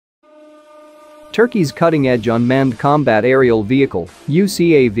Turkey's cutting-edge unmanned combat aerial vehicle,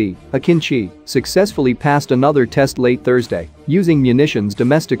 UCAV, Akıncı, successfully passed another test late Thursday, using munitions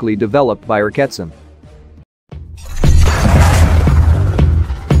domestically developed by Roketsan.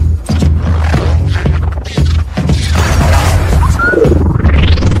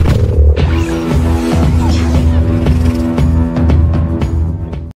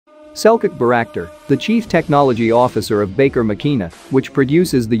 Selçuk Bayraktar, the chief technology officer of Baker Makina, which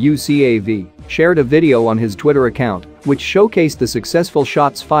produces the UCAV, shared a video on his Twitter account, which showcased the successful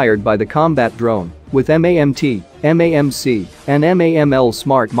shots fired by the combat drone, with MAM-T, MAM-C, and MAM-L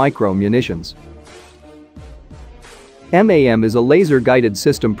smart micro munitions. MAM is a laser-guided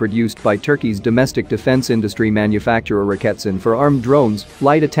system produced by Turkey's domestic defense industry manufacturer Roketsan for armed drones,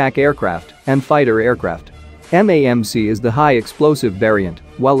 light attack aircraft, and fighter aircraft. MAM-C is the high-explosive variant,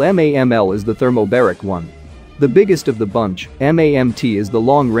 while MAM-L is the thermobaric one. The biggest of the bunch, MAM-T is the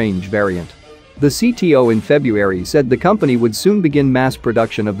long-range variant. The CTO in February said the company would soon begin mass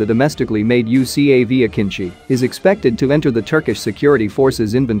production of the domestically made UCAV. Akıncı is expected to enter the Turkish security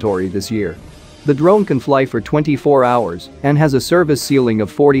forces inventory this year. The drone can fly for 24 hours and has a service ceiling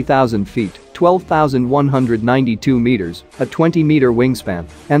of 40,000 feet, 12,192 meters, a 20-meter wingspan,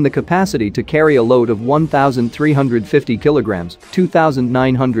 and the capacity to carry a load of 1,350 kilograms,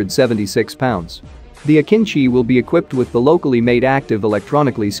 2,976 pounds. The Akıncı will be equipped with the locally made active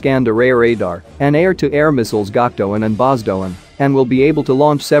electronically scanned array radar and air-to-air missiles Gökdoğan and Bozdoğan, and will be able to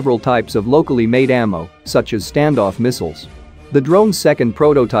launch several types of locally made ammo, such as standoff missiles. The drone's second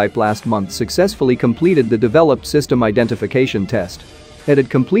prototype last month successfully completed the developed system identification test. It had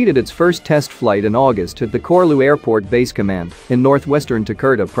completed its first test flight in August at the Korlu Airport Base Command in northwestern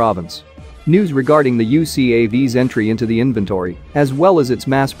Tekirdağ province. News regarding the UCAV's entry into the inventory, as well as its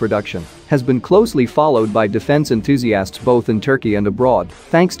mass production, has been closely followed by defense enthusiasts both in Turkey and abroad,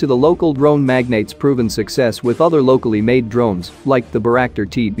 thanks to the local drone magnates' proven success with other locally made drones, like the Bayraktar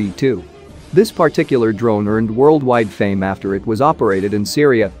TB2. This particular drone earned worldwide fame after it was operated in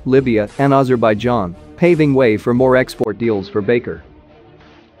Syria, Libya, and Azerbaijan, paving way for more export deals for Baker.